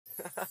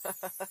Aha.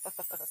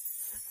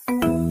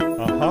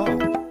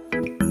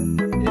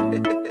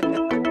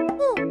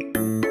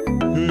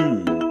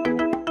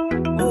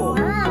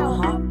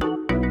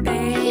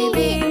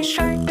 Baby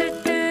shark,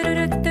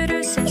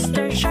 do-do-do-do-do,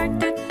 sister shark,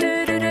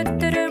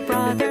 do-do-do-do-do,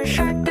 brother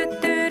shark,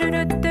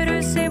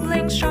 do-do-do-do-do,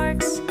 sibling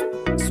sharks,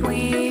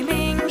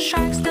 swimming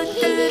sharks,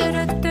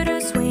 do-do-do-do-do,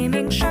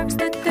 swimming sharks,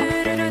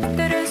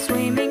 do-do-do-do-do,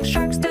 swimming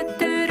sharks,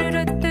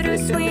 do-do-do-do-do,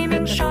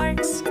 swimming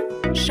sharks,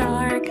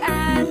 shark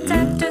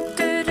attack,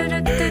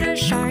 do-do-do-do-do,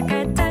 shark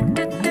attack,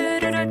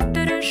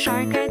 do-do-do-do-do,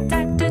 shark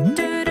attack,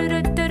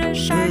 do-do-do-do-do,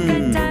 shark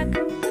attack,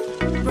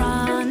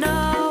 run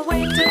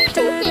away,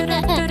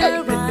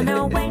 do-do-do-do-do, run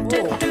away,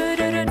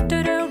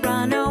 do-do-do-do-do,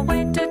 run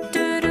away,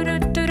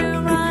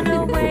 do-do-do-do-do, run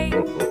away.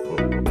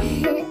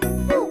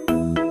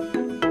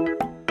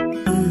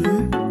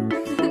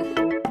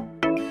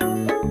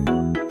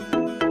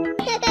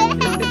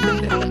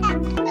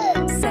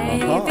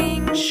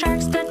 Saving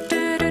sharks,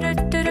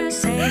 do-do-do-do-do,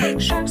 saving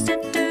sharks,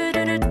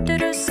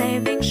 do-do-do-do-do,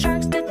 saving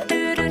sharks,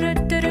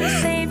 do-do-do-do-do,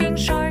 saving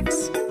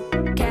sharks,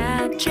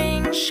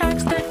 catching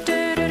sharks,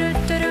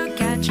 do-do-do-do-do,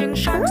 catching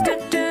sharks,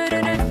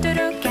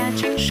 do-do-do-do-do,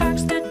 catching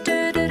sharks,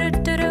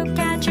 do-do-do-do-do,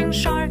 catching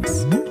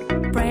sharks,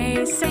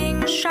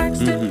 racing sharks,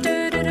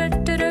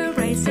 do-do-do-do-do,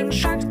 racing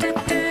sharks,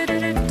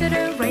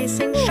 do-do-do-do-do,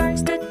 racing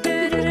sharks,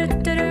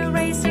 do-do-do-do-do,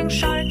 racing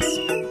sharks.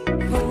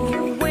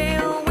 Who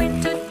will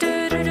win?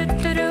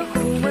 Do-do-do-do-do,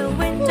 who will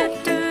win?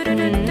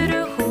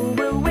 Do-do-do-do-do, who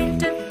will win?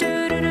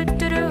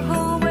 Do-do-do-do-do,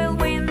 who will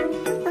win?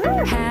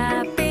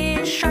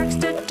 Happy sharks,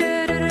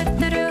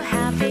 do-do-do-do-do,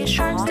 happy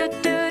sharks,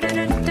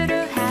 do-do-do-do-do,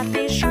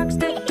 happy sharks,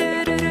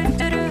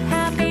 do-do-do-do-do,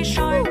 happy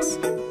sharks.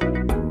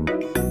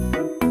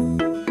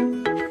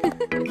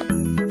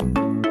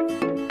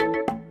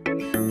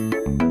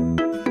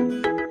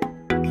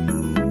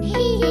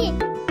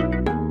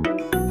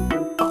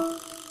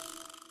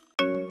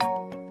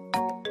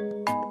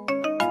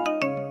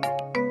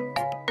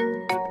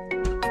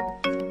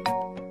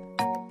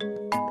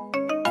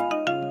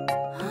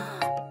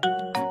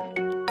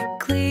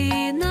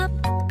 Clean up,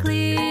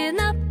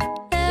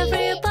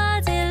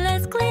 everybody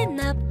let's clean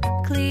up,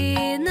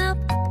 clean up,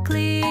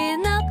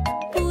 clean up,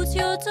 put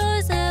your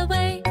toys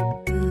away.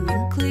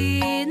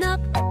 Clean up,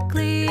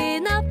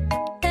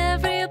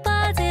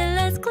 everybody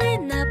let's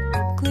clean up,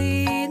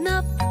 clean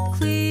up,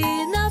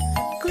 clean up,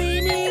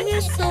 cleaning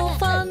is so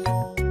fun.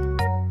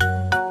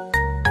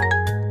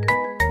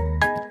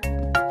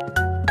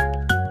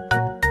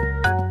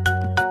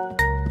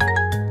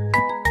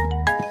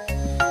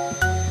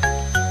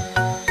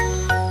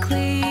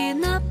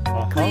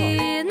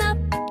 Clean up,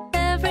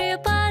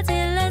 everybody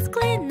let's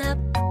clean up,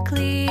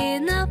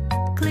 clean up,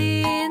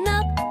 clean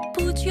up,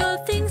 put your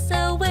things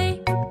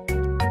away.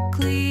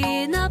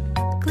 Clean up,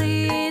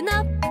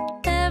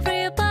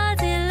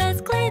 everybody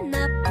let's clean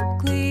up,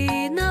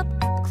 clean up,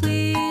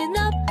 clean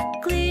up,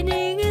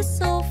 cleaning is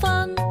so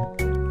fun.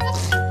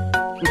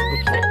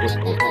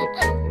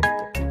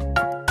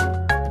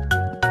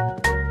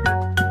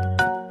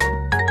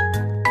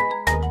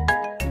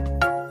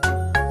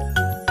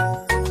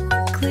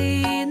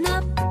 Clean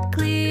up,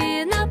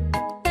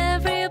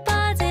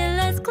 everybody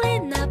let's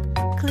clean up,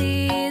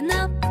 clean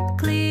up,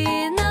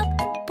 clean up,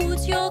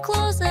 put your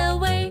clothes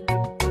away.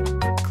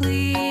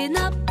 Clean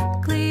up,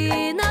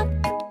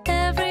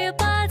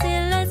 everybody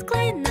let's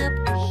clean up,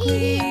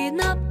 clean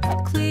up,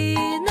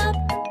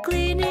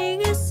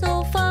 cleaning is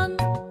so fun.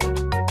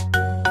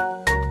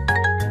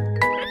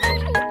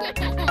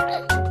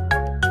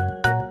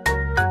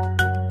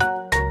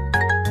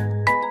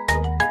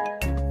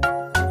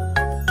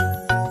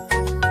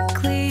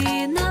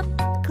 Clean up,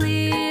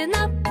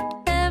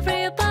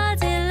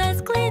 everybody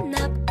let's clean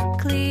up,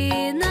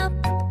 clean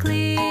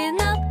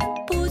up,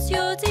 put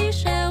your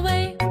dish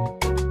away.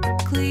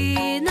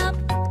 Clean up,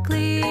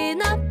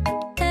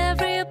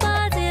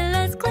 everybody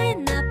let's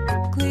clean up,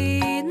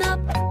 clean up,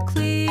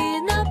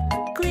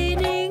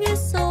 cleaning is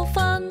so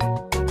fun.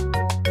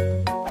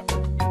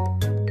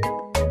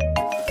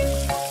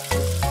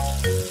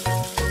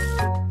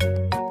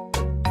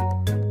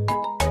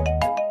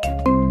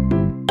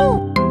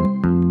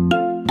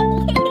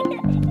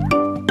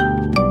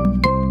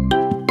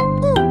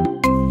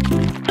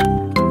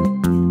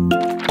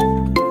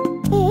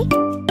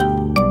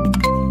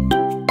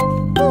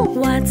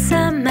 What's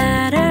the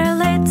matter,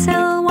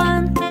 little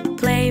one?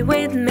 Play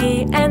with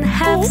me and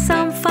have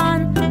some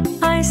fun.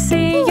 I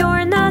see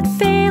you're not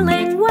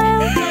feeling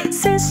well.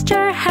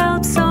 Sister,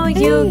 help so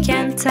you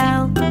can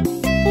tell.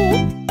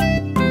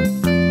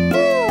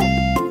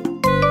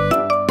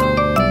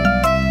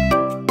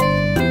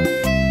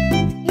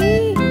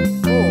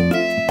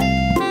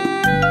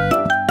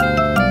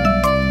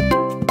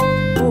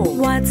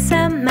 What's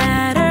the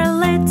matter,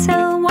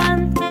 little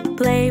one?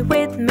 Play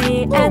with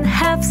me and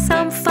have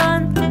some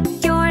fun.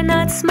 You're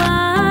not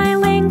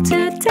smiling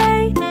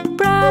today.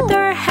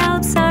 Brother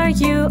helps, are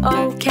you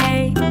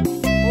okay?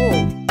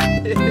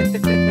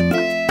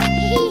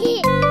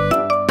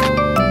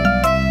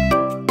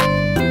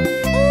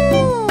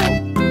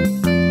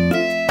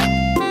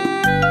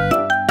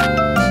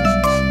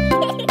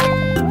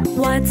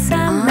 What's the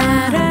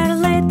matter,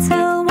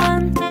 little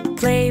one?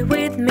 Play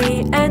with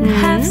me and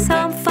have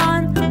some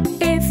fun.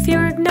 If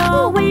you're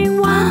knowing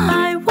one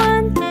by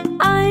one,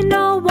 I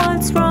know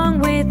what's wrong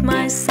with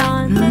my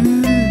son.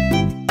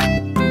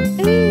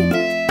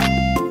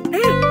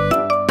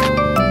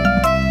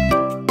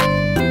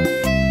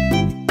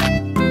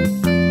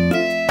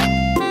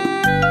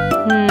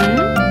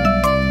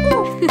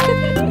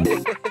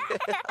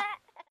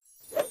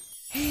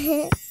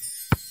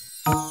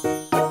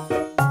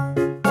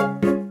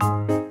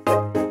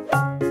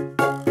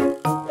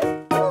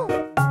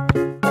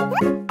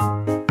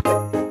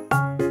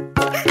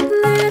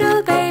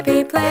 Little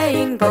baby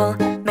playing ball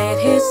made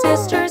his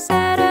sister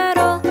sad at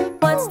all.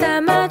 What's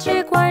the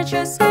magic word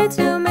you say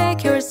to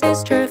make your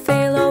sister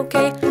feel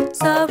okay?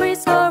 Sorry,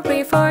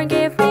 sorry,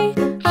 forgive me.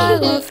 I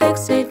will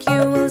fix it,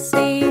 you will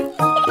see.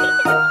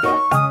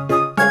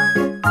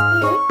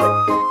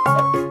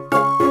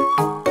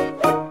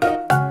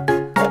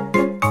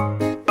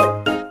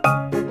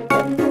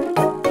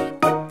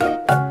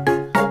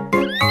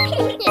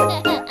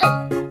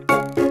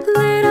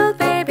 Little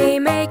baby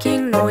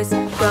making noise.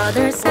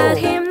 Brother said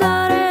him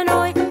not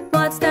annoy.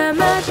 What's the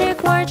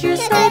magic word you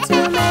say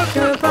to make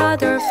your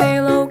brother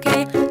feel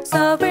okay?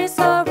 Sorry,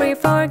 sorry,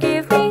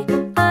 forgive me.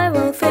 I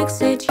will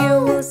fix it,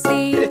 you will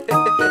see.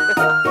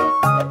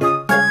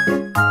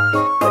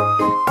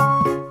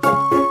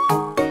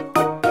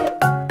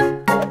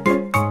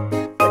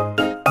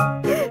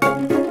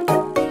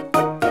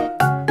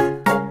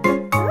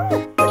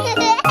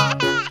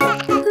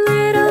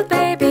 Little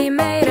baby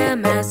made a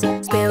mess,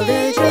 spilled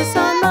the juice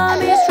on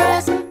mommy's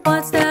dress.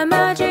 What's the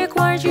magic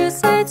word you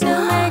say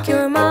to make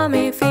your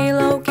mommy feel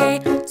okay?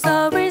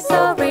 Sorry,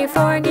 sorry,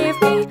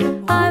 forgive me.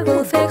 I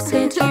will fix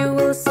it, you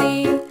will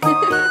see.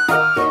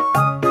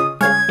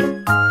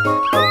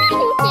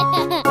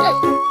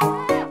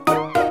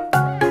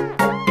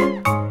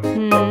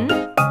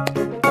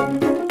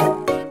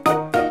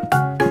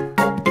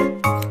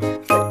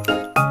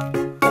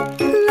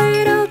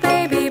 Little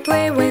baby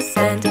play with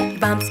sand,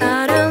 bump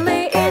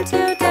suddenly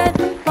into dead.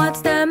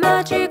 What's the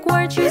magic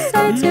word you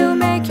say to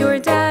make your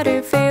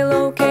daddy feel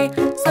okay?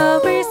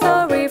 Sorry,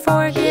 sorry,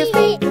 forgive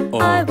me.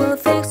 I will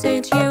fix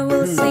it, you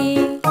will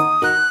see.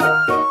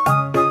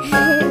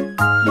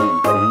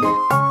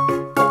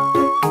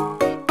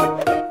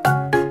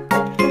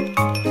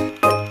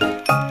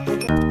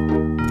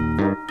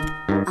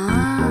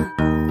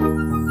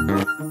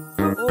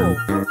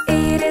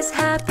 It is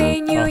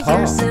Happy New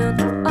Year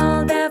soon.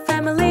 All the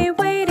family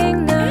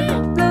waiting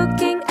noon,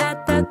 looking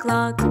at the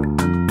clock.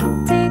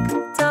 Tick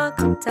tock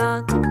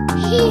tock.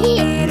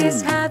 It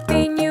is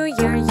Happy New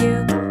Year,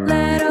 you.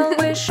 Let all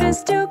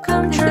wishes to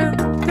come true.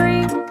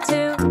 3,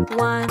 2,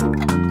 1.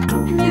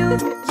 New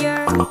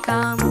Year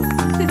come.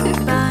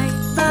 Bye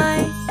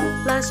bye.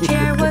 Last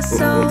year was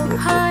so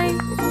high.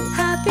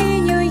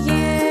 Happy New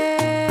Year.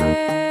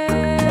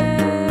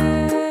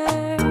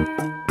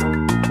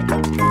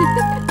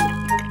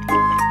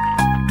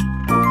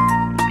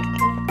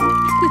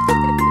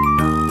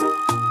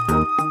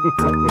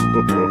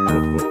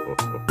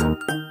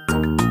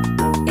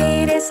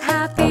 It is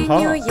Happy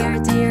New Year,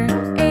 dear.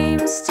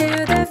 Aims to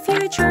the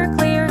future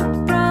clear.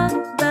 Broad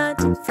but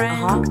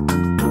friend,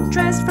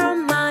 dress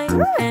from my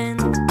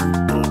hand.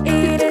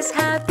 It is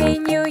Happy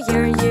New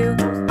Year, you.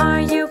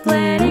 Are you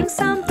planning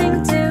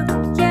something too?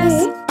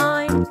 Yes,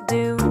 I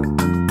do.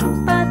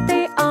 But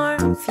they are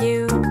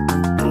few.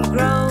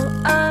 Grow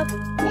up,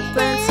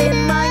 plants in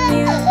my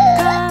new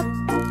cup.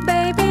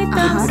 Baby,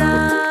 thumbs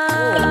up.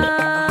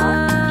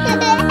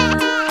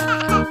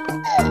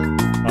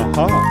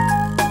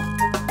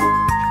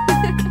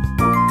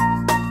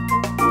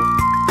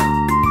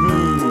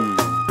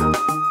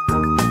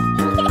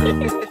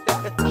 Hmm.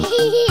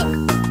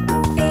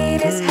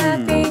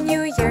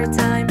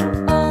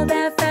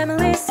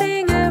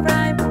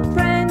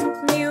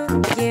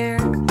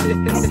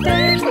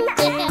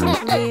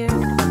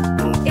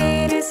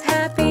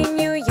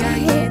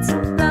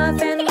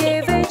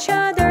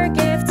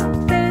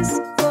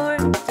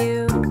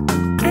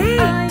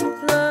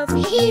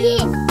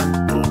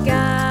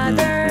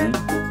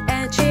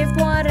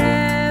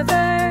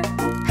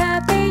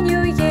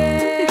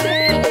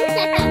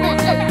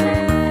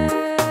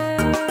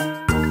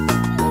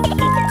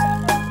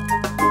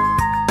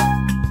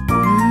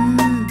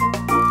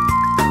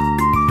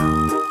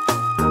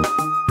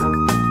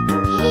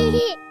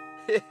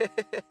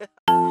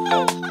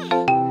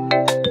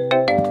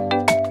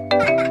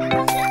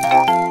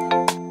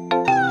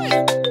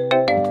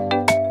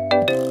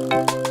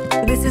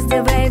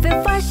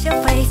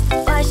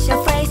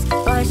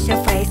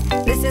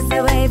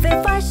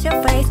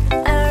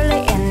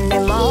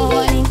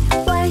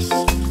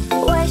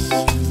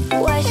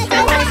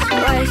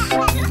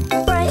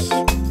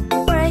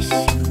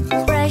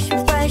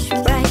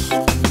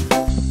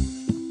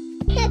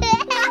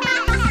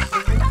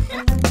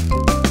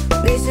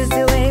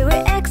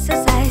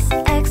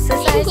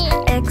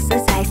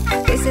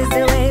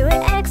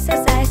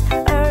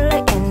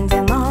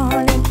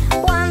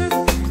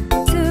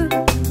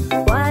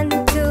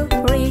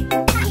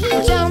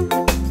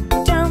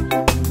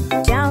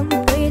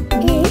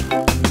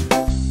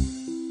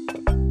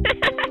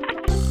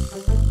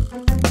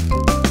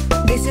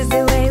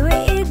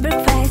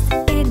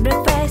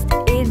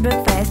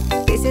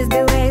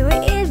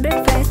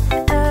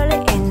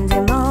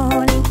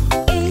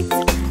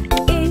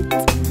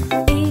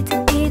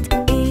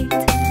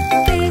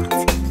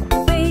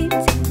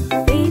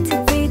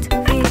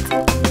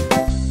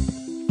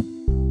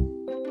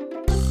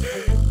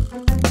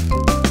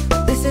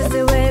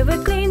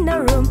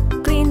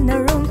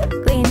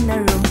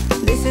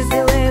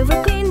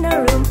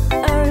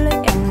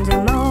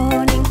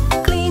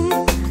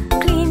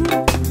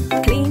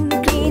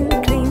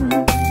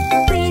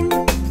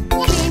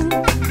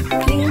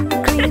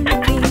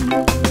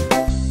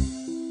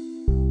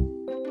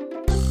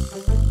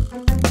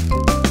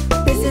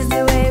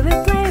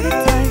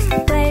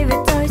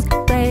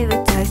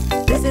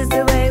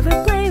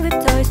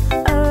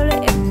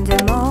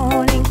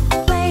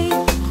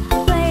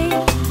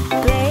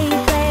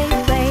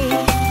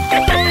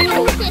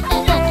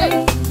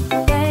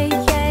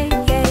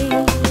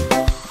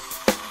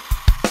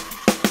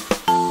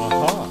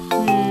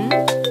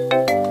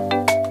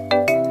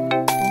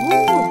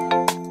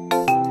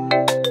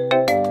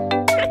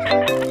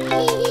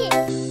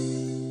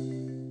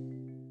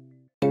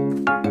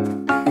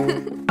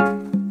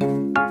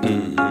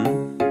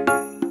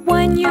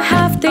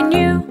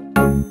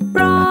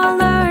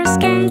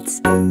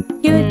 streets.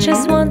 You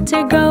just want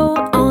to go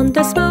on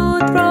the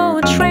smooth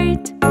road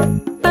straight,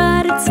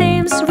 but it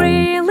seems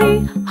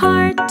really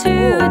hard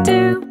to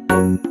do.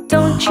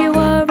 Don't you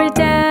worry,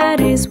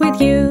 Dad is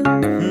with you.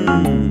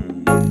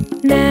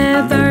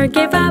 Never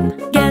give up,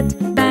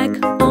 get back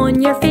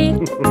on your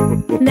feet.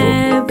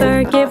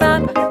 Never give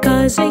up,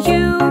 'cause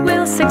you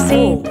will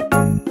succeed.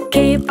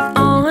 Keep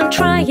on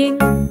trying,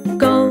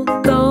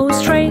 go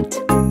straight.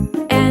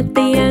 At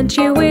the end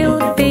you will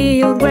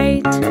feel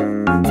great.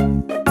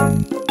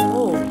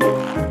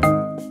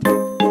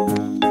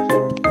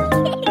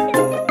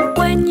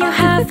 When you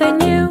have a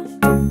new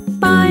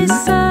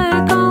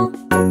bicycle,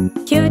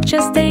 you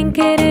just think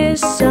it is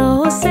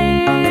so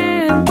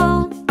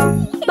simple,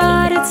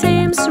 but it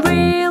seems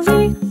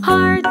really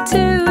hard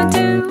to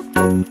do.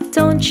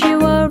 Don't you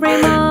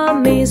worry,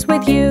 Mommy's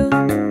with you.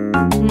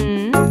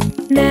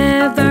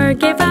 Never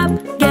give up,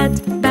 get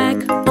back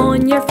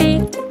on your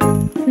feet.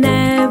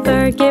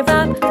 Never give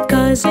up,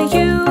 'cause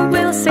you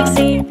will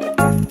succeed.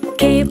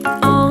 Keep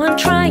on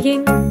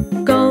trying,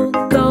 go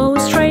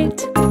straight.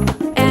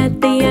 At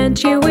the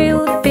end you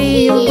will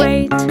feel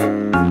great.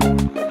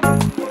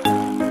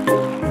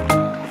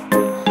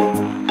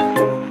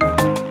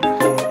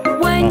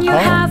 When you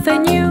have a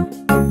new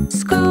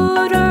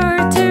scooter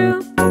too,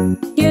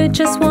 you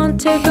just want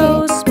to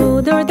go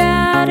smoother,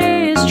 that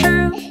is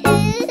true.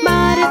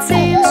 But it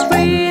seems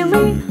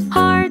really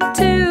hard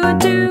to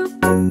do.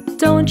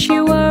 Don't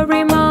you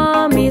worry,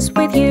 Mommy's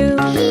with you.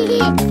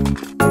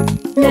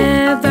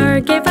 Never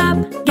give up,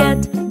 get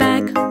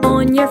back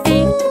on your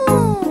feet.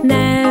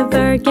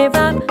 Never give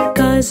up,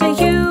 'cause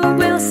you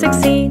will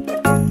succeed.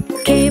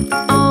 Keep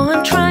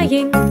on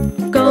trying,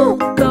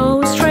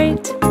 go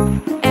straight.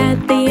 At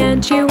the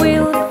end you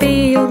will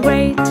feel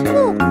great.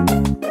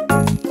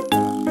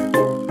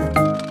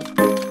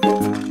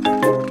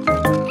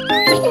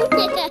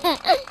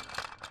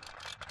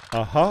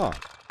 Aha!